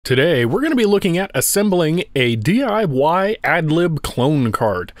Today, we're going to be looking at assembling a DIY AdLib clone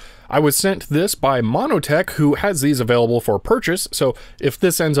card. I was sent this by Monotech, who has these available for purchase, so if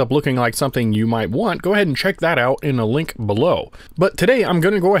this ends up looking like something you might want, go ahead and check that out in a link below. But today, I'm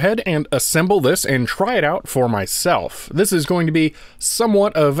going to go ahead and assemble this and try it out for myself. This is going to be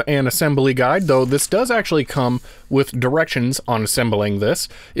somewhat of an assembly guide, though this does actually come with directions on assembling this,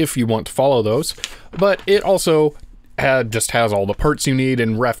 if you want to follow those. But it also just has all the parts you need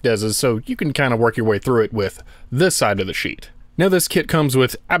and ref deses, so you can kind of work your way through it with this side of the sheet. Now this kit comes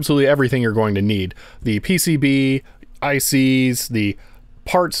with absolutely everything you're going to need. The PCB, ICs, the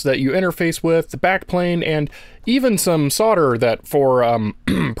parts that you interface with, the backplane, and even some solder that for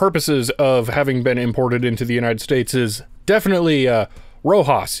purposes of having been imported into the United States is definitely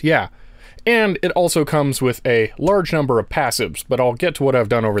RoHS, yeah. And it also comes with a large number of passives, but I'll get to what I've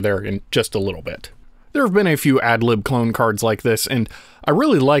done over there in just a little bit. There have been a few AdLib clone cards like this, and I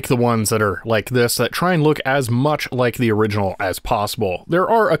really like the ones that are like this that try and look as much like the original as possible. There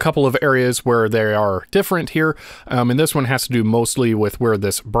are a couple of areas where they are different here, and this one has to do mostly with where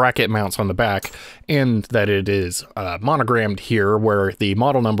this bracket mounts on the back, and that it is monogrammed here where the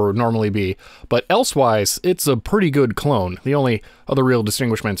model number would normally be, but elsewise, it's a pretty good clone. The only other real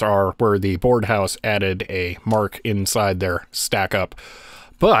distinguishments are where the board house added a mark inside their stack up.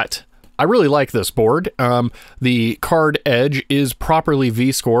 But I really like this board. The card edge is properly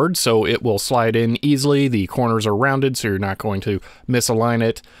V-scored, so it will slide in easily. The corners are rounded, so you're not going to misalign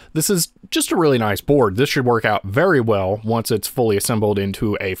it. This is just a really nice board. This should work out very well once it's fully assembled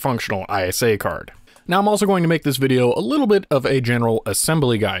into a functional ISA card. Now I'm also going to make this video a little bit of a general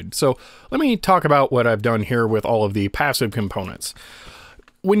assembly guide. So let me talk about what I've done here with all of the passive components.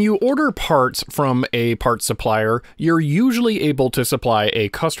 When you order parts from a parts supplier, you're usually able to supply a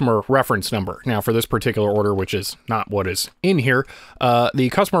customer reference number. Now for this particular order, which is not what is in here,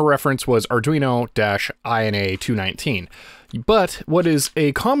 the customer reference was Arduino-INA219. But what is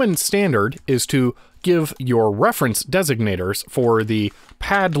a common standard is to give your reference designators for the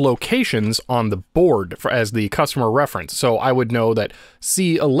pad locations on the board as the customer reference. So I would know that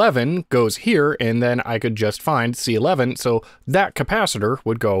C11 goes here, and then I could just find C11, so that capacitor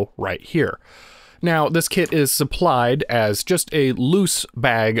would go right here. Now, this kit is supplied as just a loose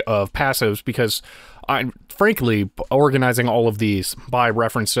bag of passives because frankly, organizing all of these by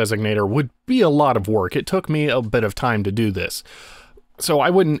reference designator would be a lot of work. It took me a bit of time to do this. So I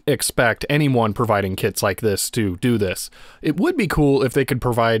wouldn't expect anyone providing kits like this to do this. It would be cool if they could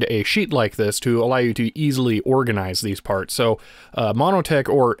provide a sheet like this to allow you to easily organize these parts. So Monotech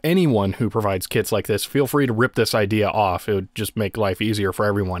or anyone who provides kits like this, feel free to rip this idea off. It would just make life easier for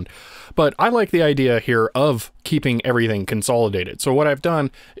everyone. But I like the idea here of keeping everything consolidated. So what I've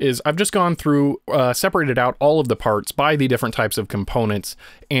done is I've just gone through, separated out all of the parts by the different types of components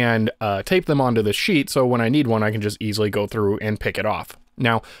and taped them onto the sheet, so when I need one, I can just easily go through and pick it off.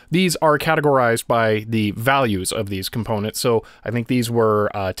 Now, these are categorized by the values of these components, so I think these were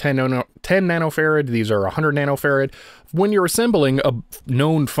 10 nanofarad, these are 100 nanofarad. When you're assembling a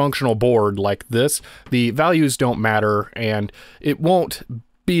known functional board like this, the values don't matter, and it won't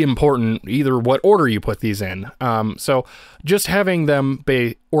be important either what order you put these in. So just having them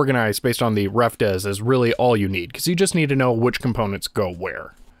be organized based on the ref des is really all you need, because you just need to know which components go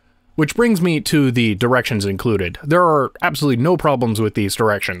where. Which brings me to the directions included. There are absolutely no problems with these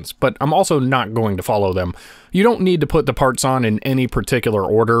directions, but I'm also not going to follow them. You don't need to put the parts on in any particular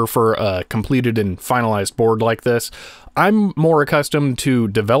order for a completed and finalized board like this. I'm more accustomed to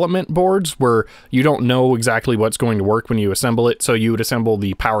development boards where you don't know exactly what's going to work when you assemble it, so you would assemble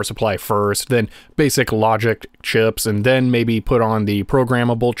the power supply first, then basic logic chips, and then maybe put on the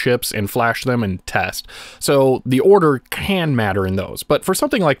programmable chips and flash them and test. So the order can matter in those, but for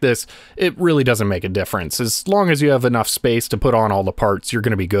something like this, it really doesn't make a difference. As long as you have enough space to put on all the parts, you're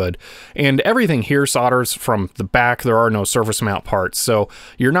going to be good. And everything here solders from the back. There are no surface mount parts, so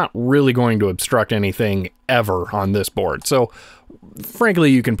you're not really going to obstruct anything ever on this board. So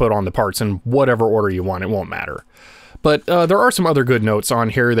frankly, you can put on the parts in whatever order you want. It won't matter. But there are some other good notes on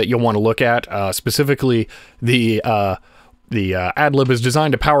here that you'll want to look at, specifically the AdLib is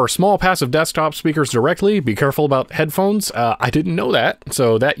designed to power small passive desktop speakers directly. Be careful about headphones. I didn't know that,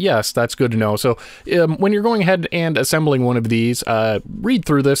 so yes, that's good to know. So when you're going ahead and assembling one of these, read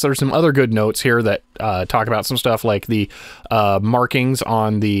through this. There's some other good notes here that talk about some stuff like the markings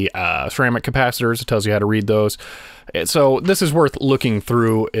on the ceramic capacitors. It tells you how to read those. So this is worth looking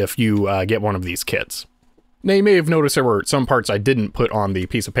through if you get one of these kits. Now, you may have noticed there were some parts I didn't put on the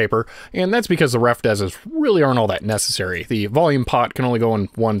piece of paper, and that's because the ref deses really aren't all that necessary. The volume pot can only go in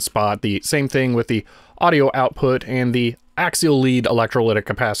one spot. The same thing with the audio output and the axial lead electrolytic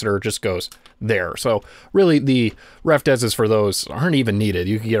capacitor just goes there. So really the ref deses for those aren't even needed.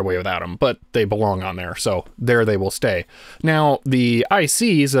 You can get away without them, but they belong on there. So there they will stay. Now the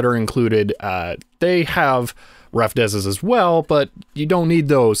ICs that are included, they have ref deses as well, but you don't need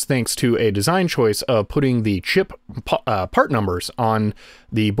those thanks to a design choice of putting the chip part numbers on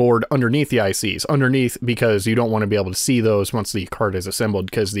the board underneath the ICs. Underneath, because you don't want to be able to see those once the card is assembled,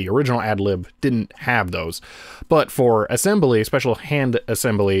 because the original AdLib didn't have those. But for assembly, special hand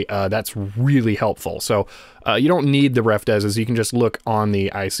assembly, that's really helpful. So you don't need the ref deses. You can just look on the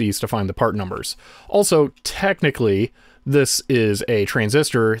ICs to find the part numbers. Also, technically, this is a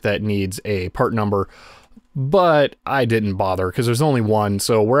transistor that needs a part number, but I didn't bother because there's only one,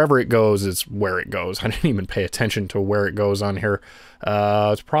 so wherever it goes is where it goes. I didn't even pay attention to where it goes on here.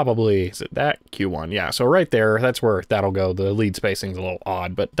 It's probably, is it that? Q1, yeah, so right there, that's where that'll go. The lead spacing's a little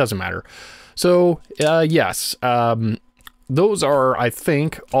odd, but doesn't matter. So, yes, those are, I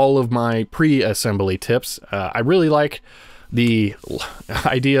think, all of my pre-assembly tips. I really like the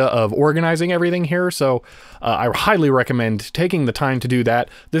idea of organizing everything here, so I highly recommend taking the time to do that.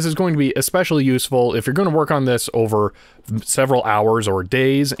 This is going to be especially useful if you're going to work on this over several hours or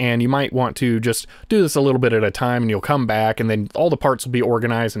days, and you might want to just do this a little bit at a time, and you'll come back, and then all the parts will be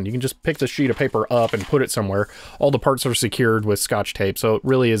organized, and you can just pick the sheet of paper up and put it somewhere. All the parts are secured with Scotch tape, so it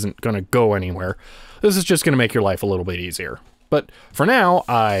really isn't going to go anywhere. This is just going to make your life a little bit easier. But for now,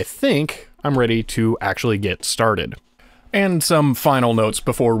 I think I'm ready to actually get started. And some final notes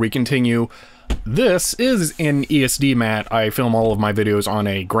before we continue. This is an ESD mat. I film all of my videos on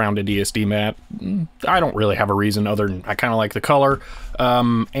a grounded ESD mat. I don't really have a reason other than I kind of like the color,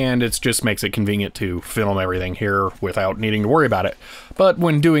 and it just makes it convenient to film everything here without needing to worry about it. But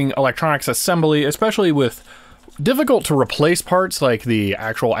when doing electronics assembly, especially with difficult to replace parts like the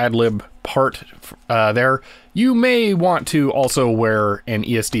actual AdLib part there, you may want to also wear an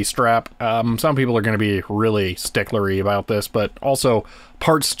ESD strap. Some people are going to be really sticklery about this, but also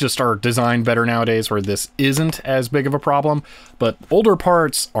parts just are designed better nowadays where this isn't as big of a problem, but older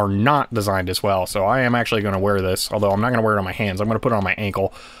parts are not designed as well. So I am actually going to wear this, although I'm not going to wear it on my hands. I'm going to put it on my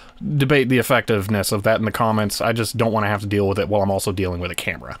ankle. Debate the effectiveness of that in the comments. I just don't want to have to deal with it while I'm also dealing with a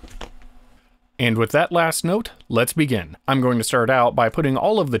camera. And with that last note, let's begin. I'm going to start out by putting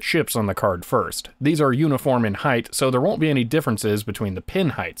all of the chips on the card first. These are uniform in height, so there won't be any differences between the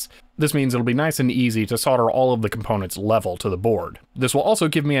pin heights. This means it'll be nice and easy to solder all of the components level to the board. This will also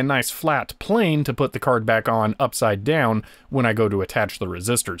give me a nice flat plane to put the card back on upside down when I go to attach the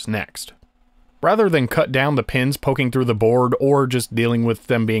resistors next. Rather than cut down the pins poking through the board or just dealing with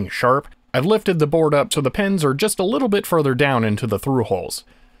them being sharp, I've lifted the board up so the pins are just a little bit further down into the through holes.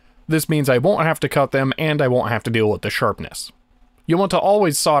 This means I won't have to cut them and I won't have to deal with the sharpness. You'll want to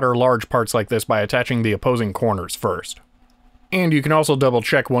always solder large parts like this by attaching the opposing corners first. And you can also double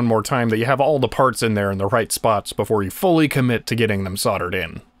check one more time that you have all the parts in there in the right spots before you fully commit to getting them soldered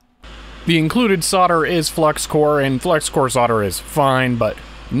in. The included solder is flux core, and flux core solder is fine, but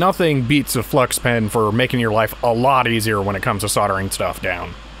nothing beats a flux pen for making your life a lot easier when it comes to soldering stuff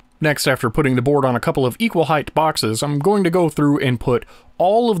down. Next, after putting the board on a couple of equal height boxes, I'm going to go through and put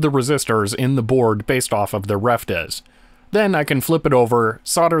all of the resistors in the board based off of their ref des. Then I can flip it over,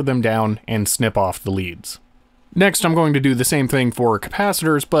 solder them down, and snip off the leads. Next, I'm going to do the same thing for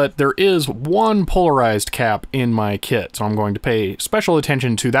capacitors, but there is one polarized cap in my kit, so I'm going to pay special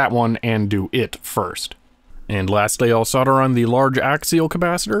attention to that one and do it first. And lastly, I'll solder on the large axial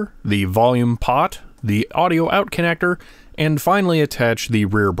capacitor, the volume pot, the audio out connector, and finally attach the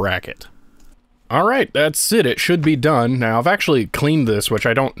rear bracket. Alright, that's it. It should be done. Now, I've actually cleaned this, which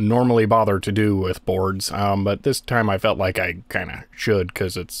I don't normally bother to do with boards, but this time I felt like I kind of should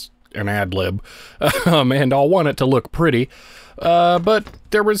because it's an AdLib, and I'll want it to look pretty. But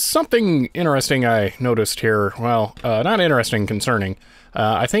there was something interesting I noticed here. Well, not interesting, concerning.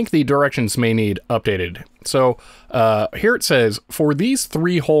 I think the directions may need updated. So here it says, for these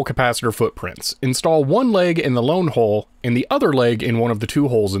 3-hole capacitor footprints, install one leg in the lone hole and the other leg in one of the 2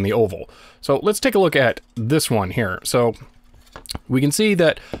 holes in the oval. So let's take a look at this one here. So we can see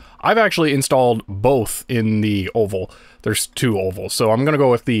that I've actually installed both in the oval. There's 2 ovals, so I'm going to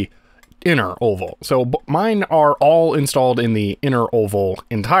go with the inner oval. So mine are all installed in the inner oval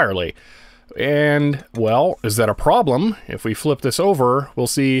entirely. And, well, is that a problem? If we flip this over, we'll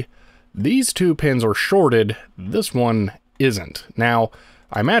see these 2 pins are shorted, this one isn't. Now,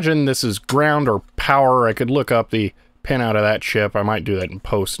 I imagine this is ground or power. I could look up the pin out of that chip. I might do that in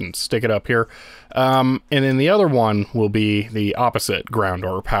post and stick it up here. And then the other one will be the opposite, ground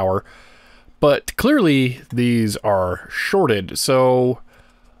or power. But clearly, these are shorted, so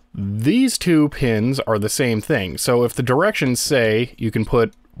These two pins are the same thing. So if the directions say you can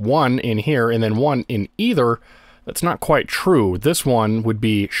put one in here and then one in either, that's not quite true. This one would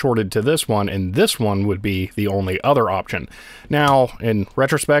be shorted to this one, and this one would be the only other option. Now, in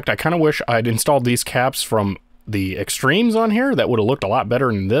retrospect, I kind of wish I'd installed these caps from the extremes on here. That would have looked a lot better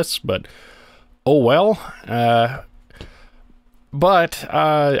than this, but oh well. But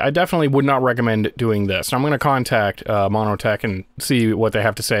I definitely would not recommend doing this. I'm going to contact Monotech and see what they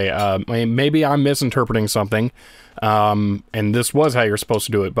have to say. Maybe I'm misinterpreting something, and this was how you're supposed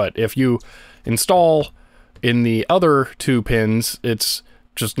to do it. But if you install in the other two pins, it's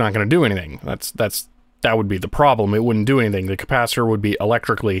just not going to do anything. That would be the problem. It wouldn't do anything. The capacitor would be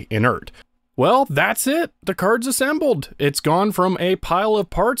electrically inert. Well, that's it. The card's assembled. It's gone from a pile of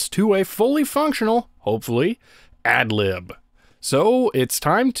parts to a fully functional, hopefully, AdLib. So it's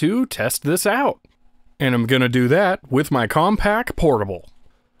time to test this out. And I'm gonna do that with my Compact Portable.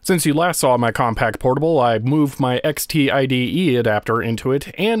 Since you last saw my Compact Portable, I moved my XT IDE adapter into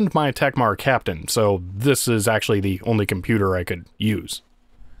it and my Tecmar Captain, so this is actually the only computer I could use.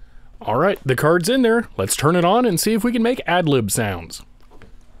 Alright, the card's in there. Let's turn it on and see if we can make AdLib sounds.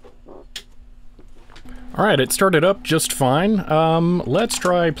 Alright, it started up just fine. Let's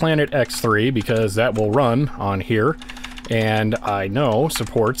try Planet X3 because that will run on here. And I know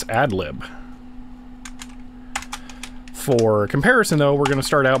supports AdLib. For comparison though, we're going to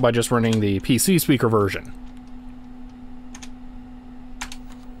start out by just running the PC speaker version.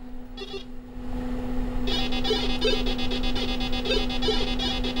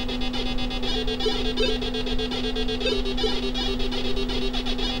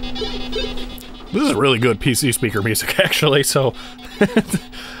 This is really good PC speaker music actually, so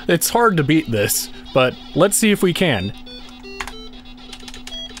it's hard to beat this, but let's see if we can.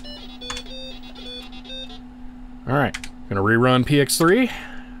 Alright, gonna rerun PX3,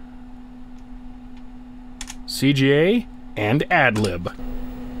 CGA, and AdLib.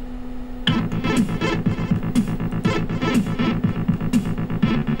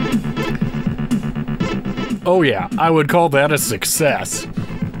 Oh yeah, I would call that a success.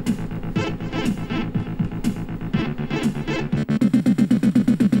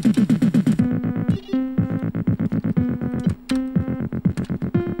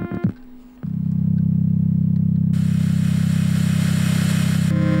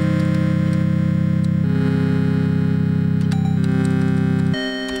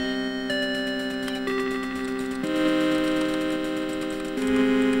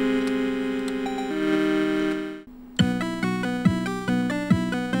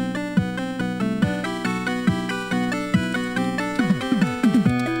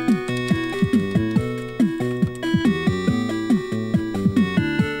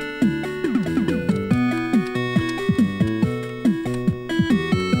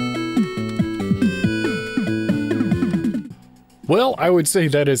 Well, I would say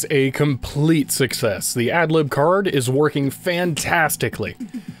that is a complete success. The AdLib card is working fantastically.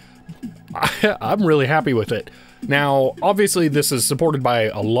 I'm really happy with it. Now, obviously this is supported by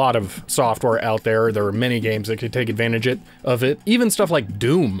a lot of software out there. There are many games that can take advantage of it. Even stuff like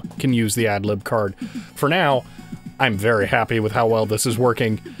Doom can use the AdLib card. For now, I'm very happy with how well this is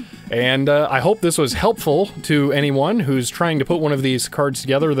working. And I hope this was helpful to anyone who's trying to put one of these cards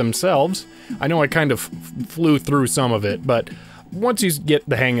together themselves. I know I kind of flew through some of it, but once you get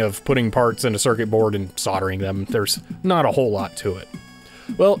the hang of putting parts in a circuit board and soldering them, there's not a whole lot to it.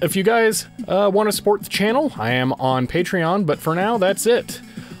 Well, if you guys want to support the channel, I am on Patreon, but for now, that's it.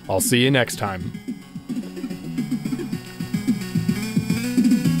 I'll see you next time.